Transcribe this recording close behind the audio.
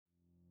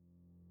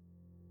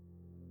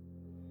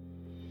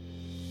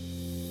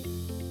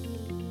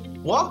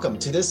Welcome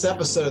to this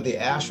episode of the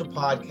ASHA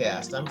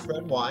podcast. I'm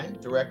Fred Wine,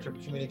 Director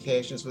of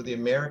Communications with the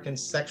American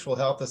Sexual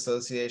Health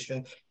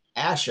Association,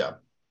 ASHA.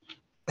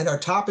 And our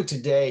topic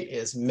today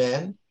is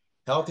men,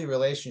 healthy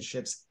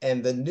relationships,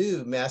 and the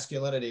new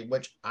masculinity,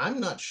 which I'm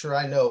not sure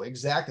I know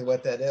exactly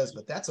what that is,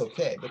 but that's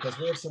okay because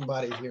we have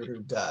somebody here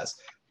who does.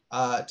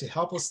 To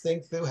help us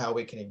think through how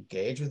we can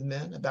engage with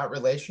men about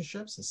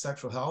relationships and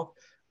sexual health,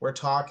 we're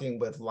talking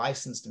with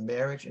licensed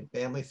marriage and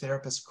family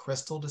therapist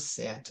Crystal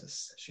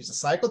DeSantis. She's a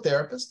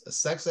psychotherapist, a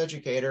sex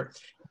educator,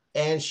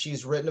 and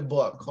she's written a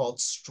book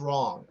called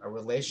Strong, a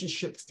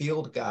relationship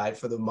field guide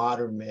for the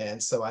modern man.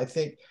 So I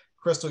think,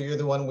 Crystal, you're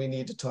the one we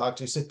need to talk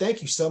to. So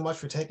thank you so much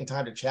for taking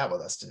time to chat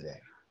with us today.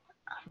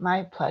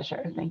 My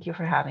pleasure. Thank you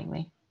for having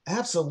me.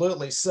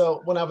 Absolutely.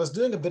 So when I was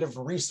doing a bit of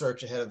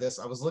research ahead of this,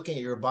 I was looking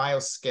at your bio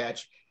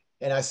sketch,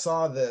 and I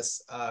saw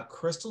this.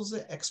 Crystal's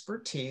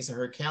expertise in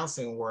her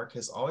counseling work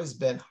has always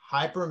been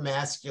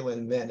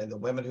hyper-masculine men and the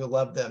women who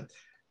love them.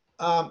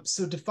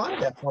 So define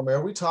that for me.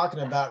 Are we talking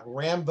about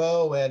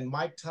Rambo and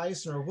Mike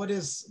Tyson, or what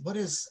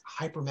is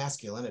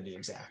hyper-masculinity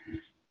exactly?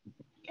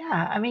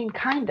 Yeah, I mean,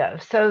 kind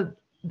of. So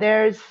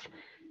there's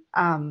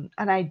an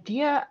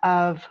idea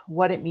of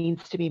what it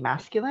means to be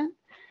masculine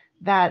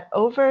that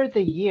over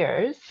the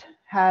years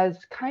has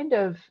kind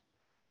of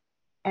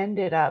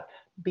ended up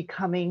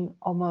becoming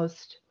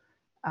almost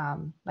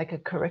like a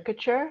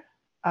caricature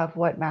of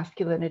what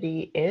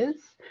masculinity is.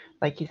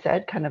 Like you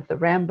said, kind of the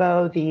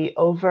Rambo, the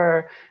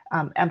over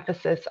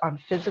emphasis on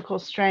physical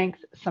strength,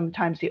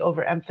 sometimes the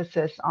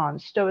overemphasis on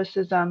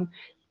stoicism,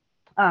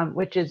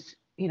 which is,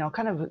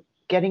 kind of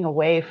getting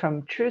away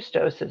from true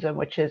stoicism,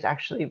 which is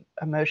actually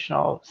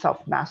emotional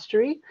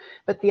self-mastery,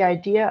 but the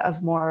idea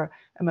of more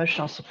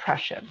emotional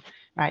suppression,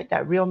 right?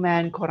 That real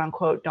men, quote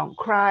unquote, don't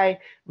cry.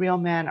 Real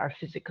men are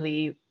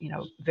physically,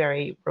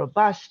 very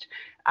robust,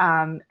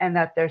 and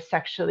that they're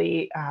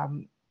sexually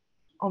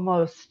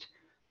almost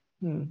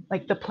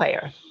like the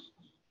player,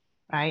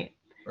 right?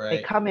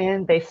 They come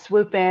in, they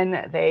swoop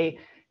in, they,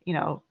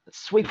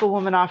 sweep a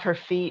woman off her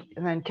feet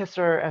and then kiss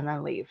her and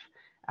then leave.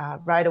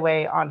 Right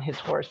away on his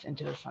horse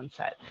into the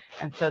sunset.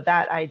 And so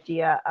that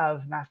idea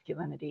of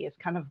masculinity has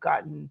kind of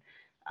gotten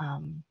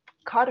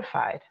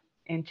codified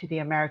into the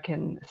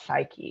American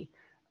psyche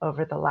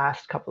over the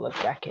last couple of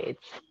decades.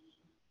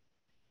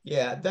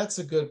 Yeah, that's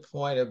a good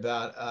point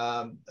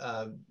about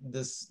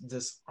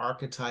this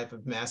archetype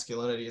of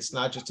masculinity. It's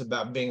not just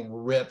about being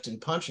ripped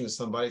and punching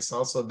somebody. It's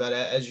also about,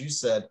 as you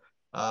said,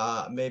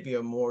 maybe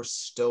a more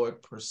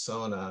stoic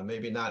persona,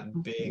 maybe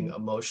not being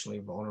emotionally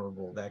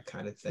vulnerable, that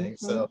kind of thing.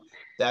 So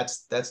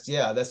that's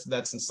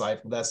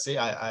insightful.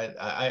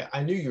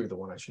 I knew you were the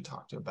one I should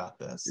talk to about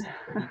this.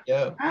 There you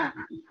go.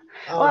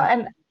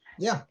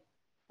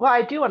 Well,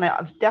 I do want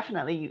to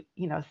definitely,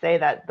 say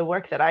that the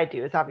work that I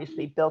do is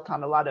obviously built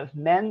on a lot of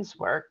men's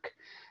work.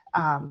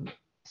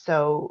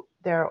 So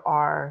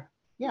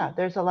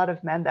there's a lot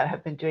of men that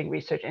have been doing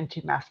research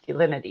into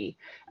masculinity.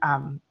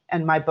 And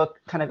my book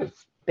kind of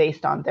is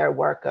based on their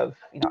work of,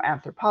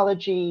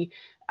 anthropology,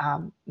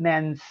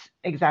 men's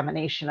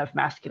examination of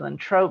masculine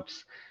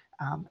tropes,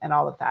 and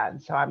all of that.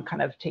 And so I'm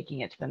kind of taking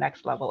it to the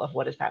next level of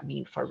what does that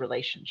mean for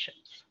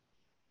relationships.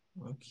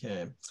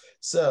 Okay.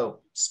 So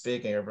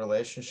speaking of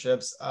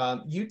relationships,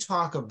 you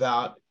talk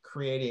about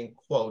creating,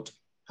 quote,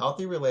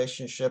 healthy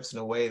relationships in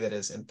a way that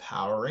is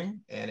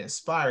empowering and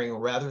inspiring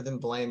rather than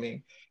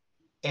blaming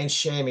and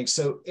shaming.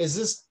 So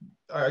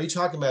are you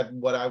talking about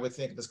what I would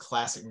think of as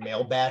classic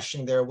male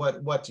bashing there?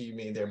 What do you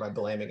mean there by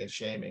blaming and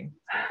shaming?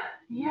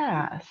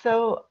 Yeah.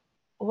 So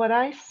what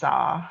I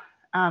saw,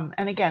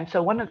 and again,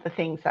 so one of the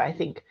things that I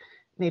think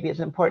maybe is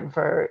important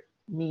for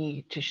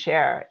me to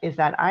share is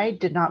that I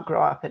did not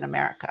grow up in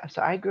America.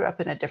 So I grew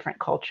up in a different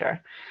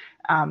culture.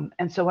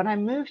 And so when I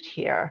moved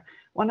here,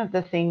 one of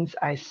the things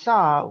I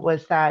saw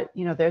was that,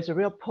 there's a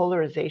real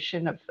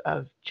polarization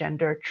of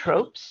gender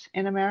tropes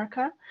in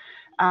America.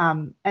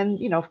 And,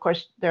 of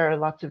course, there are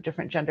lots of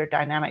different gender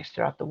dynamics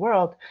throughout the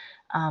world.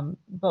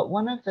 But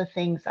one of the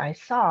things I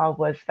saw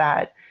was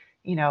that,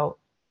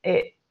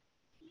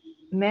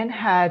 men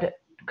had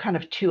kind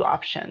of two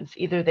options.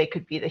 Either they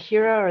could be the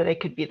hero or they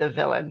could be the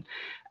villain.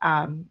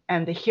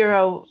 And the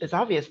hero is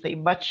obviously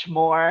much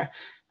more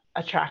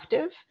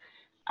attractive.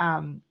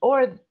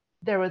 Or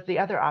there was the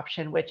other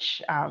option,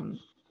 which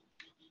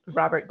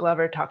Robert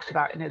Glover talks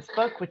about in his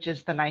book, which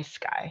is the nice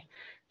guy.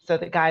 So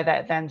the guy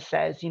that then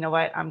says, you know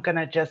what, I'm going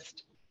to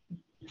just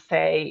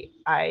say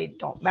I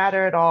don't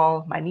matter at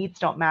all. My needs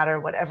don't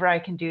matter. Whatever I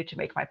can do to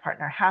make my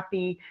partner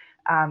happy,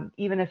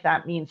 even if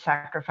that means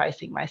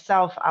sacrificing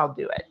myself, I'll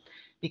do it.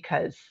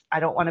 Because I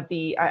don't want to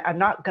be, I'm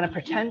not going to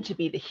pretend to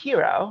be the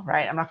hero,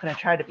 right? I'm not going to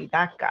try to be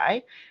that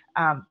guy,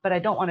 but I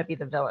don't want to be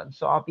the villain.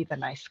 So I'll be the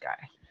nice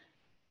guy.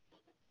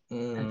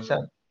 And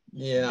so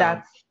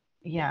that's.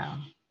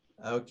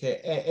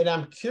 Okay. And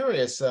I'm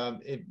curious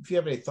if you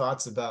have any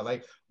thoughts about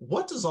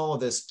what does all of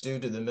this do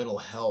to the mental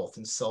health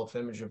and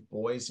self-image of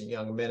boys and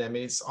young men? I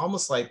mean, it's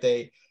almost like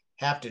they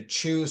have to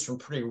choose from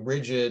pretty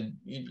rigid,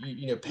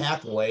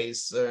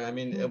 pathways.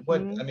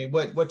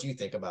 What do you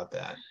think about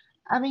that?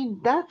 I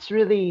mean, that's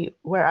really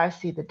where I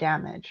see the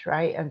damage,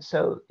 right? And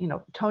so,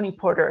 Tony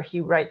Porter, he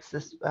wrote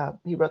this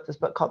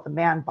book called The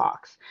Man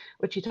Box,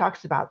 which he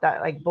talks about that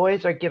like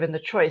boys are given the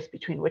choice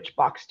between which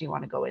box do you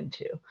want to go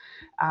into,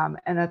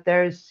 and that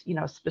there's,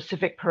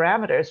 specific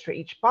parameters for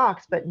each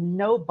box, but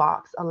no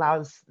box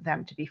allows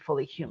them to be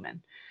fully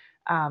human.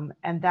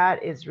 And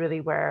that is really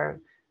where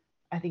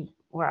I think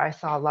where I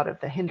saw a lot of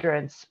the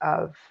hindrance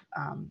of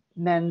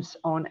men's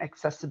own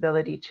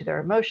accessibility to their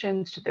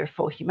emotions, to their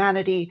full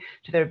humanity,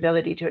 to their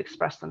ability to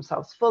express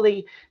themselves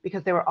fully,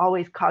 because they were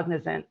always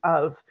cognizant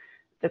of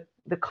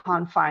the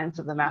confines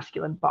of the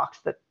masculine box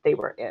that they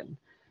were in.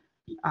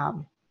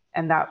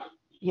 And that,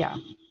 yeah.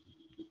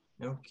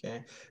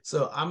 Okay,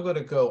 so I'm going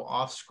to go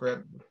off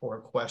script for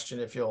a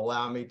question, if you'll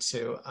allow me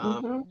to.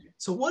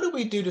 So what do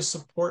we do to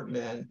support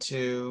men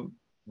to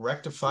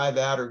rectify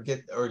that, or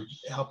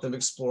help them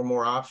explore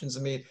more options?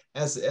 I mean,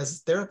 as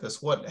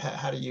therapists,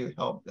 how do you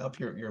help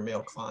your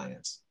male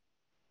clients?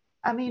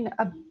 I mean,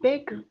 a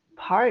big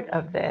part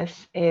of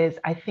this is,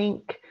 I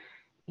think,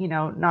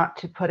 not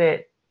to put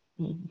it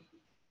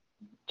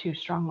too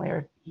strongly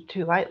or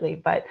too lightly,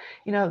 but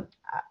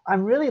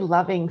I'm really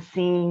loving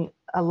seeing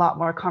a lot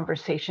more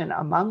conversation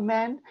among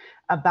men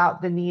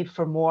about the need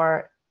for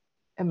more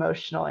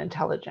emotional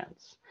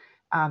intelligence.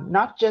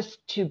 Not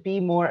just to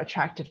be more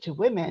attractive to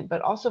women,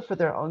 but also for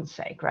their own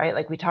sake, right?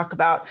 Like we talk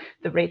about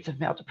the rates of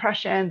male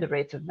depression, the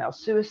rates of male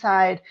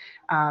suicide,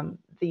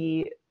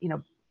 the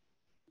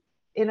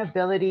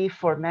inability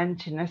for men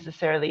to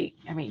necessarily,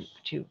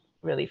 to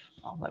really,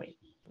 let me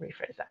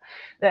rephrase that.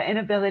 The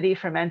inability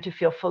for men to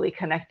feel fully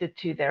connected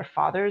to their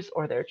fathers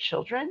or their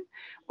children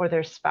or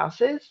their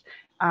spouses.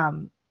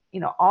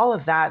 All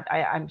of that,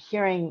 I'm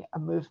hearing a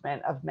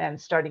movement of men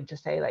starting to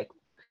say, like,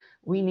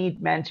 we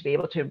need men to be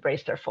able to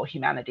embrace their full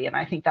humanity. And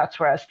I think that's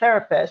where, as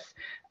therapists,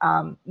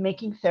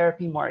 making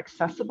therapy more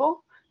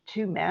accessible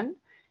to men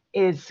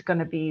is going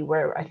to be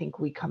where I think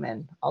we come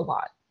in a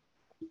lot.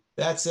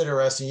 That's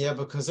interesting. Yeah,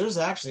 because there's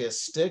actually a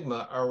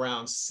stigma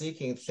around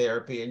seeking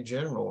therapy in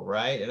general,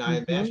 right? And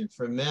I imagine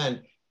for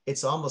men,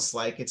 it's almost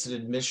like it's an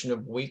admission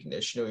of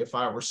weakness. If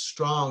I were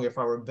strong, if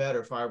I were better,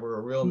 if I were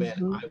a real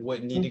man, I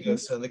wouldn't need to go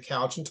sit on the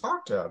couch and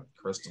talk to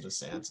Crystal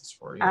DeSantis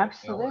for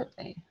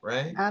Absolutely.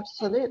 Right?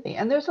 Absolutely.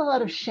 And there's a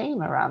lot of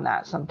shame around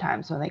that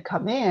sometimes when they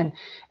come in,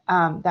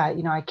 that,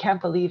 I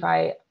can't believe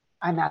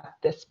I'm at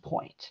this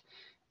point.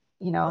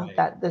 Right.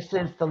 That this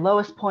is the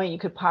lowest point you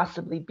could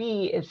possibly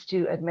be, is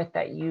to admit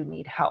that you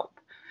need help.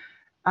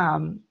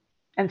 And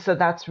so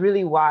that's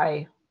really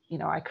why,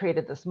 I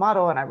created this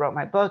model and I wrote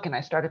my book and I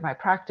started my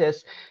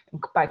practice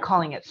by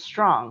calling it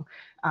Strong,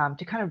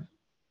 to kind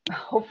of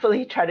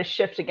hopefully try to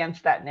shift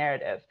against that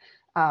narrative.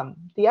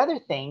 The other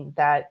thing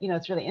that,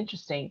 it's really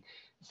interesting,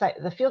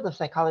 the field of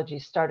psychology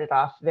started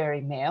off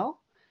very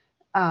male,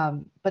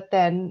 but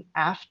then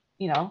after,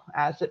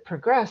 as it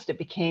progressed, it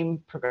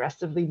became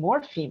progressively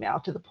more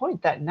female, to the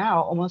point that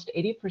now almost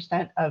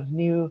 80% of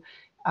new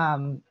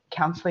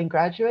counseling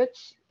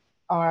graduates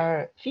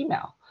are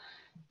female.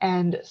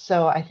 And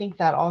so I think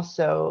that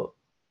also,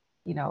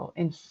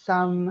 in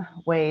some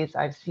ways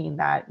I've seen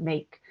that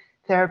make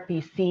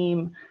therapy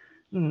seem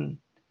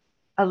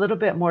a little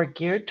bit more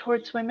geared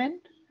towards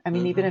women. I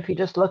mean, even if you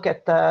just look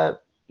at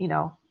the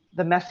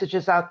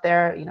messages out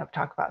there,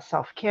 talk about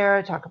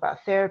self-care, talk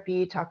about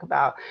therapy, talk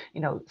about,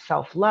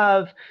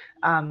 self-love.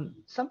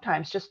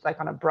 Sometimes just like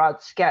on a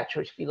broad sketch,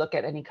 which if you look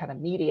at any kind of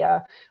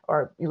media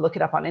or you look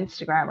it up on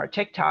Instagram or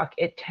TikTok,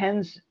 it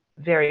tends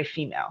very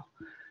female.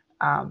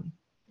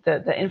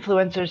 The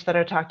influencers that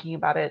are talking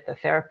about it, the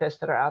therapists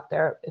that are out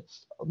there,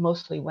 it's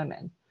mostly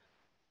women.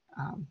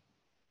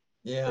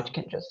 Yeah. Which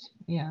can just,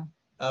 yeah.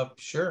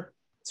 Sure.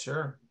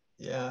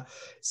 Yeah.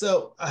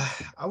 So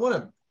I want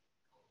to,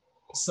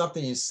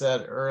 something you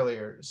said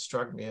earlier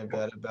struck me a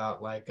bit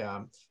about like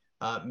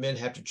men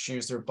have to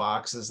choose their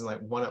boxes, and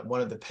like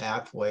one of the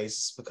pathways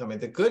is becoming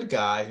the good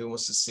guy who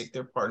wants to seek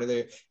their partner.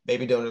 They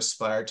maybe don't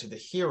aspire to the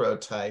hero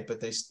type, but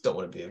they don't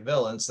want to be a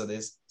villain, so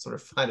they sort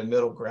of find a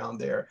middle ground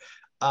there.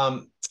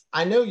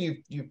 I know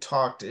you've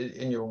talked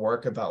in your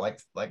work about like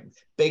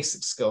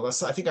basic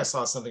skills. I think I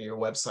saw something on your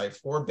website,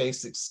 4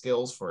 basic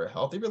skills for a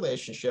healthy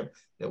relationship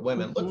that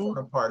women look for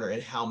in a partner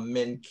and how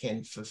men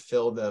can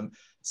fulfill them.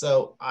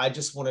 So I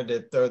just wanted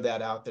to throw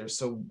that out there.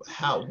 So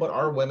what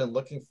are women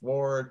looking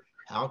for?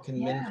 How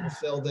can men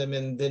fulfill them,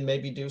 and then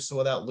maybe do so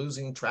without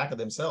losing track of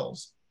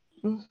themselves?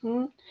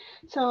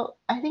 So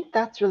I think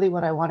that's really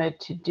what I wanted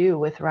to do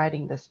with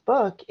writing this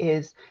book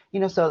is,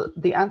 so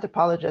the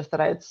anthropologist that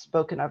I had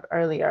spoken of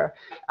earlier,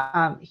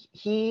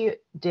 he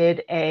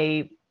did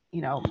a,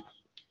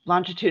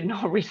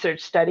 longitudinal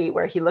research study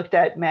where he looked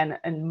at men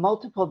in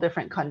multiple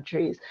different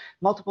countries,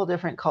 multiple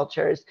different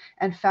cultures,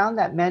 and found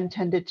that men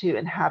tended to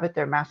inhabit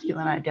their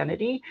masculine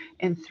identity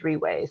in 3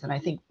 ways. And I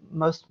think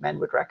most men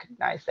would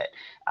recognize it,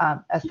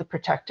 as the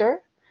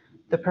protector,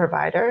 the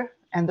provider,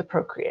 and the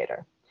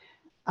procreator.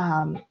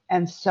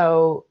 And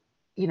so,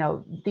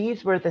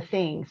 these were the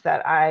things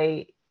that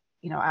I,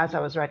 as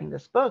I was writing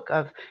this book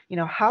of,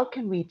 how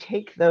can we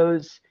take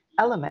those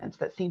elements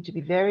that seem to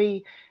be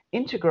very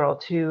integral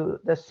to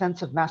the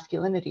sense of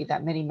masculinity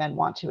that many men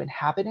want to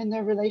inhabit in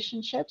their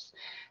relationships,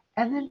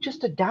 and then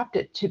just adapt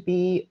it to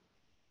be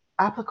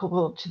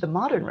applicable to the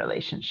modern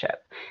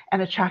relationship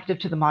and attractive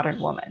to the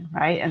modern woman,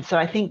 right? And so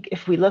I think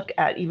if we look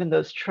at even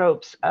those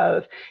tropes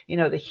of,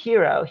 the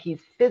hero, he's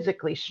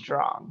physically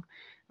strong,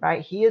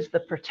 right? He is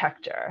the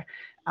protector.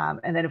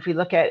 And then if we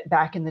look at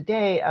back in the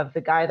day of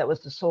the guy that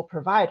was the sole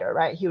provider,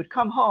 right? He would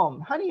come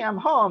home, honey, I'm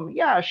home.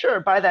 Yeah,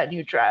 sure, buy that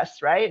new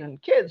dress, right?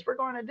 And kids, we're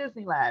going to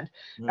Disneyland,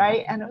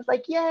 right? And it was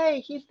like,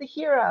 yay, he's the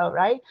hero,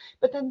 right?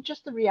 But then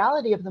just the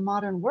reality of the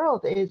modern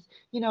world is,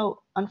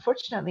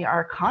 unfortunately,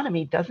 our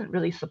economy doesn't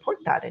really support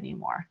that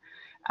anymore.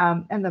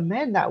 And the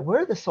men that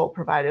were the sole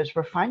providers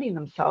were finding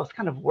themselves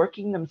kind of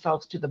working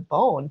themselves to the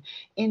bone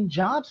in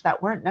jobs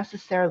that weren't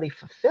necessarily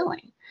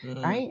fulfilling.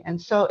 Right.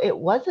 And so it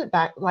wasn't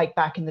back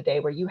in the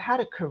day where you had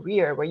a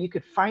career where you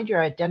could find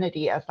your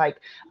identity as like,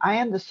 I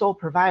am the sole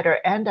provider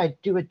and I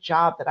do a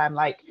job that I'm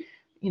like,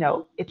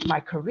 it's my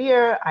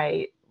career.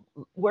 I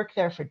work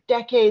there for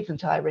decades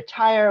until I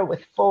retire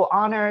with full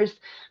honors.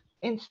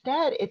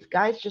 Instead, it's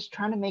guys just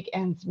trying to make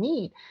ends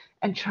meet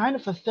and trying to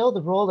fulfill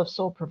the role of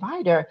sole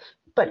provider.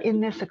 But in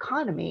this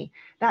economy,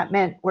 that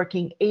meant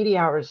working 80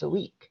 hours a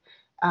week,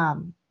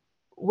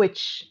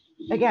 which,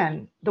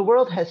 again, the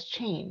world has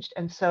changed.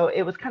 And so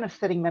it was kind of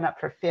setting men up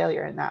for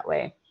failure in that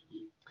way.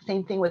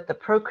 Same thing with the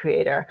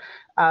procreator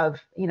of,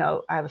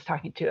 I was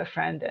talking to a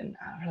friend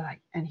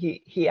and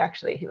he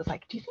was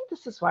like, do you think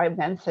this is why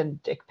men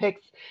send dick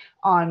pics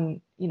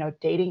on,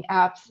 dating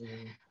apps?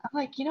 I'm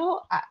like,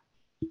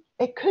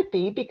 it could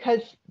be,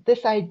 because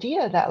this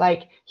idea that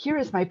like, here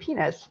is my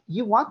penis,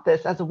 you want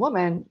this as a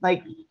woman,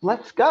 like,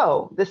 let's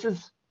go. This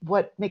is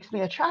what makes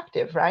me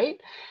attractive, right?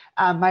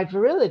 My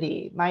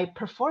virility, my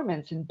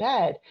performance in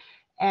bed.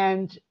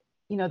 And,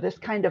 this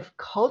kind of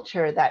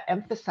culture that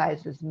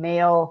emphasizes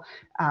male,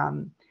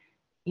 kind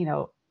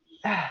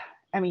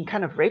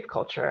of rape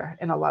culture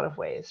in a lot of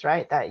ways,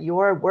 right? That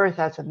your worth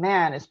as a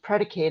man is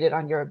predicated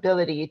on your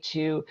ability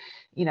to,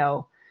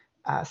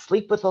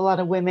 sleep with a lot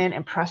of women,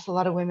 impress a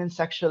lot of women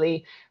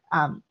sexually.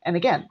 And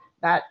again,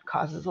 that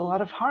causes a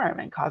lot of harm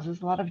and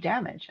causes a lot of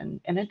damage. And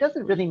it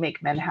doesn't really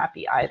make men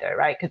happy either,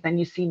 right? Because then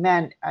you see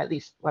men, at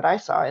least what I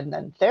saw in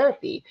then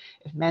therapy,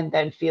 if men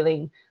then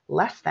feeling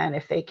less than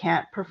if they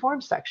can't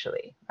perform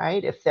sexually,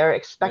 right? If they're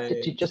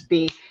expected to just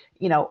be,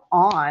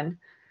 on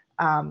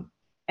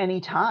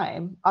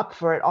anytime, up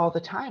for it all the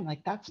time,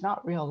 like that's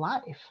not real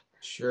life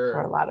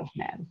for a lot of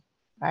men,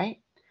 right?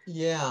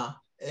 Yeah.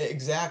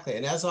 Exactly.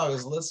 And as I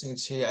was listening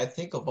to you, I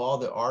think of all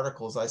the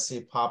articles I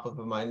see pop up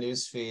in my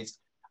news feeds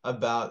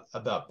about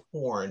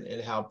porn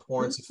and how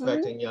porn's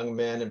affecting young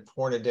men and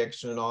porn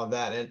addiction and all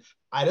that. And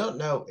I don't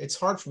know, it's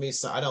hard for me.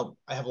 So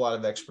I have a lot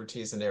of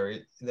expertise in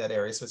that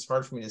area. So it's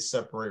hard for me to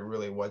separate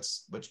really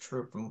what's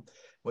true from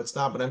what's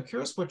not. But I'm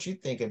curious what you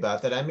think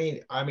about that. I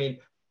mean,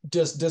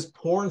 does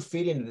porn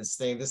feed into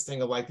this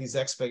thing of like these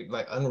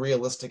like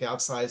unrealistic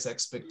outsized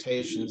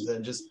expectations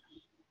and just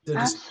the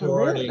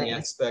distorting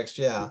aspects?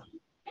 Yeah.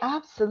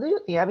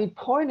 Absolutely. I mean,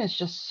 porn is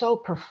just so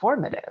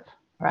performative,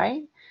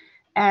 right?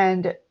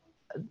 And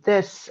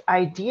this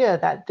idea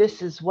that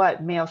this is what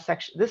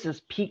this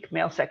is peak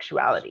male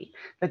sexuality.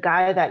 The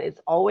guy that is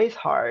always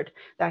hard,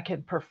 that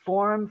can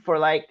perform for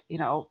like,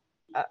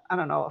 I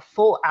don't know, a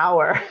full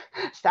hour,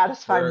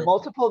 satisfy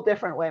multiple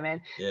different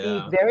women,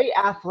 be very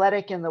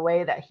athletic in the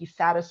way that he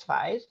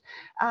satisfies.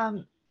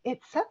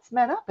 It sets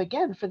men up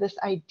again for this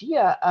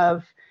idea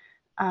of,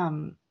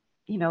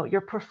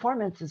 your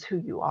performance is who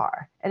you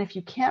are. And if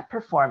you can't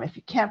perform, if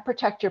you can't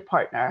protect your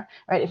partner,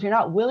 right? If you're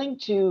not willing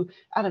to,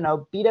 I don't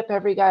know, beat up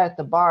every guy at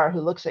the bar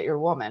who looks at your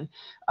woman,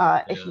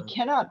 if you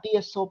cannot be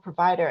a sole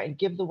provider and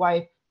give the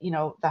wife,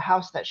 the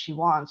house that she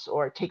wants,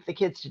 or take the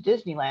kids to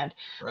Disneyland,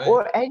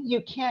 and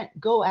you can't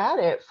go at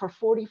it for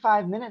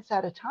 45 minutes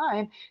at a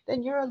time,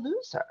 then you're a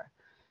loser.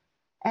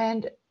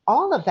 And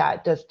all of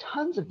that does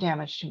tons of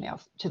damage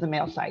to the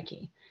male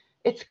psyche.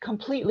 It's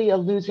completely a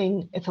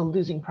losing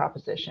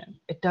proposition.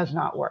 It does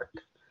not work.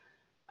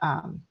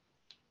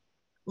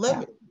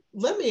 Let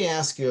me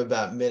ask you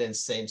about men in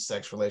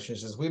same-sex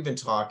relationships. We've been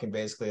talking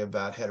basically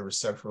about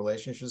heterosexual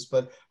relationships,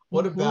 but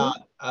what about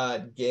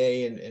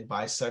gay and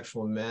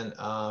bisexual men?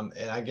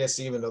 And I guess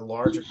even a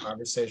larger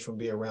conversation would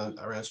be around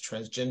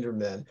transgender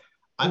men.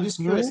 I'm just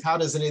curious, how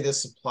does any of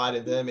this apply to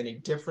them? Any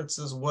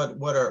differences?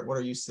 What are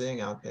you seeing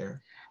out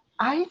there?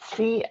 I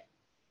see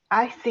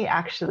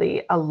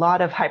actually a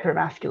lot of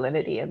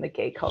hypermasculinity in the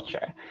gay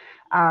culture,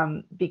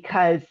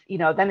 because,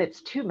 then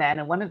it's two men.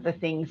 And one of the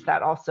things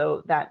that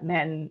also that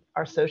men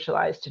are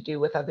socialized to do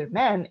with other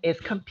men is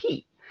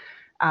compete.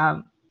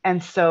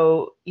 And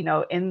so,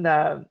 in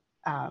the,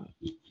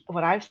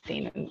 what I've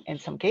seen in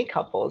some gay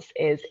couples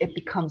is it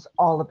becomes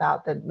all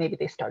about maybe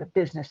they start a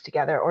business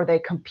together, or they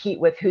compete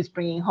with who's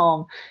bringing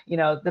home,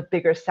 the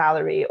bigger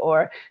salary,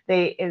 or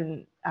they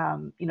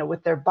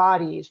with their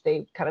bodies,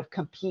 they kind of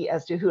compete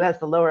as to who has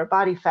the lower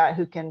body fat,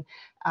 who can,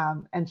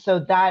 and so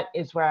that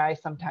is where I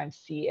sometimes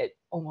see it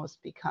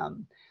almost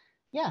become,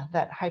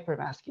 that hyper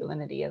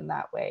masculinity in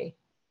that way.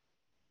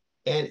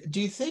 And do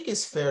you think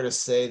it's fair to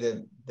say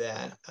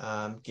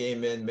that gay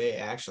men may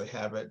actually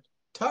have it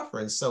tougher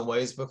in some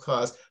ways,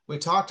 because we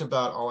talked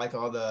about all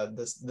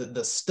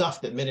the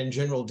stuff that men in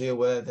general deal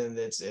with, and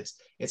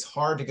it's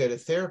hard to go to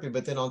therapy,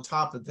 but then on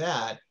top of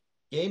that,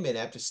 gay men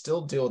have to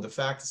still deal with the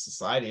fact that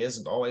society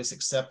isn't always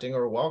accepting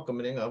or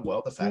welcoming of,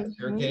 well, the fact that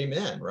you're gay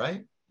men,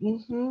 right?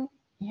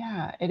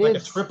 Yeah, it Like a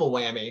is. triple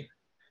whammy.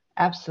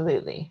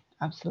 Absolutely.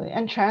 Absolutely.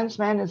 And trans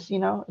men is,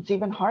 it's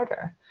even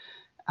harder.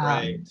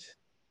 Right.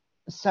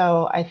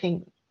 So I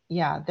think,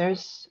 yeah,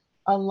 there's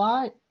a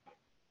lot.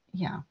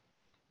 Yeah.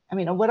 I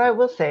mean, what I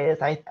will say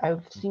is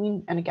I've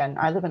seen, and again,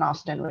 I live in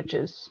Austin, which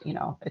is,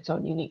 its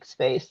own unique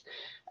space.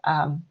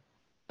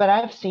 But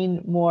I've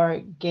seen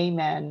more gay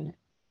men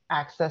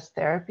access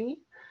therapy,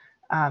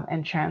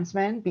 and trans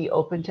men be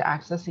open to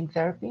accessing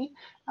therapy,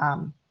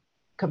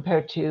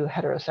 compared to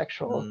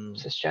heterosexual,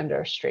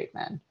 cisgender, straight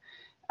men.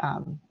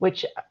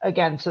 Which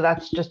again, so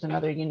that's just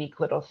another unique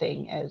little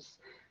thing is,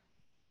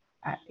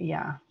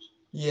 yeah.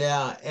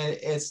 Yeah, and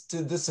this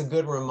is a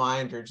good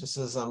reminder, just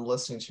as I'm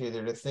listening to you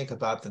there, to think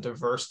about the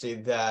diversity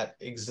that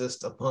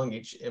exists among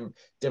each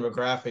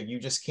demographic. You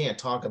just can't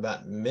talk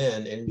about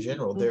men in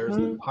general. There's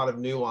a lot of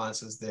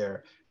nuances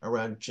there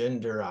around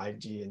gender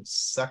ID and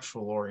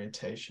sexual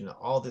orientation,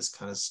 all this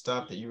kind of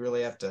stuff that you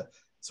really have to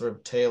sort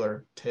of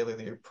tailor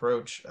the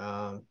approach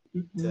to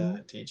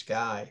each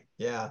guy.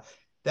 Yeah,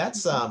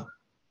 that's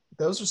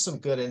those are some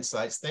good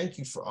insights. Thank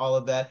you for all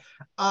of that.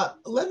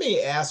 Let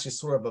me ask you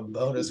sort of a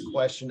bonus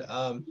question.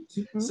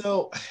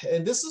 So,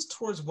 and this is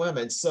towards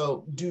women.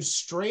 So, do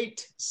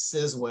straight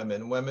cis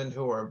women, women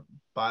who are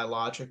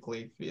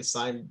biologically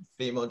assigned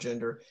female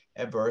gender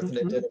at birth and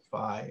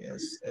identify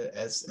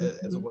as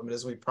a woman,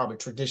 as we probably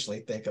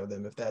traditionally think of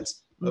them, if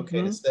that's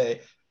okay to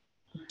say,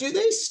 do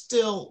they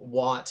still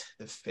want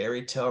the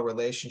fairy tale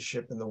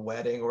relationship in the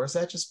wedding, or is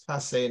that just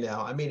passe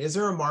now? I mean, is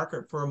there a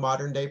market for a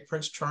modern day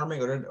Prince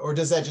Charming, or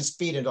does that just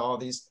feed into all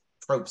these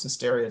tropes and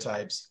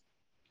stereotypes?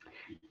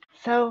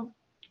 So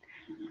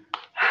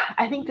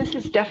I think this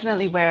is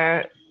definitely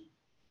where,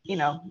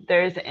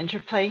 there is an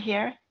interplay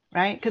here,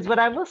 right? Because what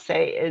I will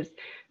say is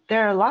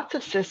there are lots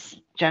of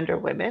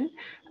cisgender women,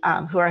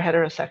 who are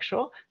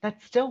heterosexual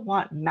that still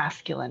want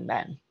masculine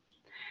men.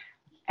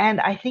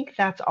 And I think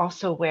that's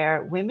also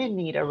where women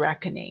need a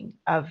reckoning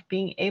of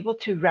being able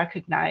to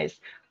recognize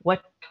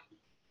what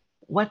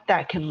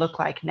that can look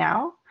like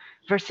now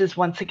versus,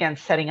 once again,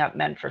 setting up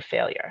men for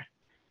failure.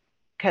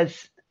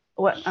 Because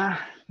I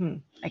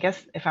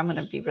guess if I'm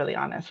going to be really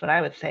honest, what I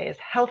would say is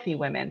healthy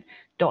women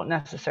don't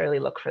necessarily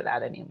look for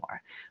that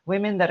anymore.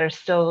 Women that are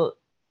still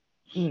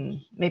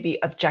maybe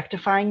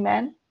objectifying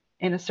men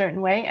in a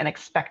certain way and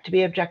expect to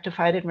be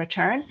objectified in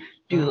return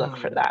do look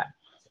for that.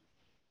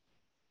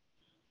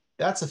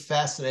 That's a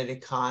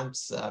fascinating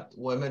concept.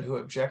 Women who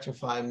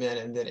objectify men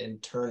and then in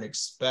turn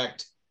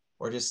expect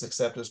or just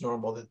accept as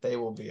normal that they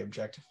will be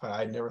objectified.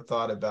 I never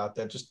thought about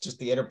that. Just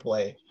the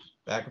interplay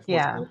back and forth.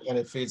 Yeah. One kind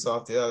of feeds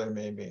off the other,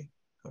 maybe.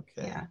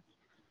 Okay. Yeah.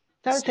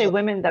 So I would say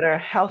women that are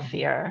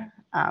healthier,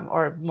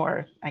 or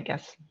more, I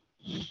guess,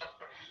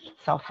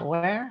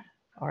 self-aware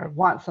or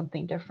want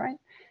something different.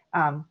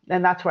 And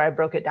that's where I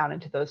broke it down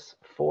into those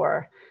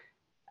 4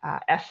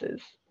 S's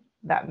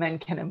that men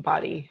can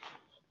embody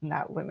and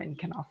that women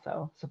can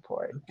also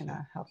support in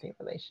a healthy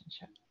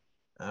relationship.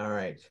 All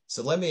right.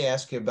 So let me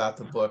ask you about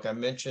the book. I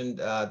mentioned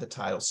the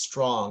title,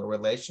 Strong, a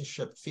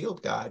Relationship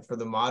Field Guide for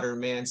the Modern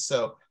Man.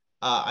 So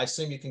I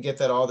assume you can get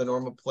that all the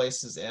normal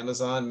places,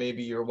 Amazon,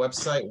 maybe your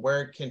website.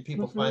 Where can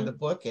people find the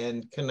book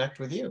and connect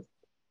with you?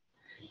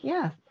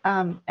 Yeah,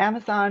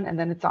 Amazon, and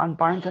then it's on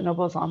Barnes and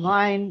Nobles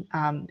online.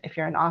 If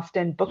you're in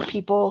Austin, Book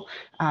People.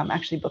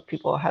 Actually, Book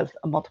People has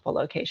multiple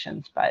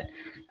locations, but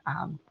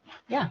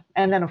yeah.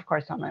 And then, of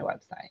course, on my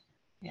website.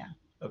 Yeah.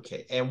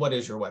 Okay. And what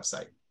is your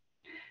website?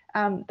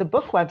 The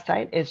book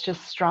website is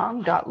just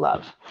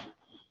strong.love.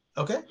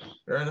 Okay,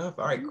 fair enough.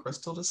 All right,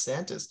 Crystal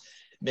DeSantis,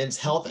 men's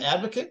health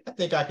advocate, I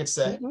think I could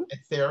say, a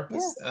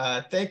therapist.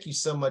 Yeah. Thank you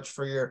so much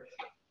for your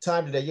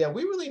time today. Yeah,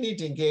 we really need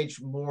to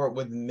engage more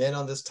with men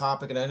on this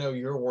topic, and I know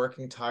you're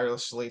working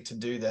tirelessly to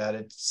do that.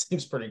 It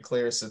seems pretty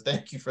clear, so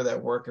thank you for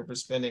that work and for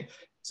spending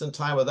some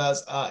time with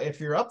us. If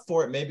you're up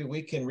for it, maybe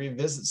we can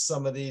revisit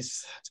some of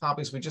these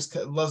topics. There's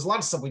a lot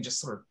of stuff we just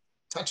sort of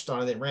touched on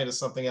and then ran to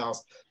something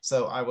else.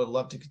 So I would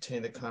love to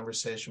continue the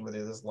conversation with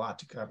you. There's a lot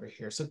to cover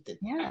here. So thank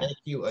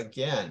you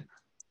again.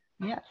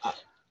 Yes.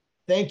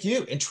 Thank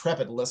you,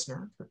 intrepid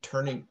listener, for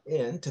turning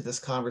in to this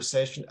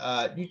conversation.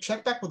 You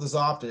check back with us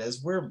often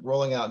as we're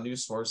rolling out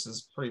news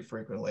sources pretty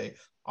frequently.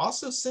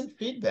 Also send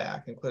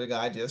feedback, including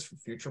ideas for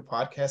future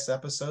podcast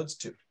episodes,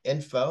 to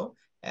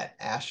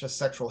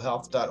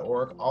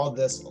info@ashasexualhealth.org. All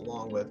this,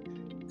 along with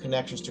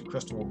connections to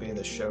Crystal, will be in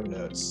the show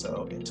notes.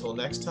 So until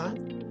next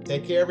time,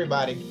 take care,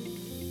 everybody.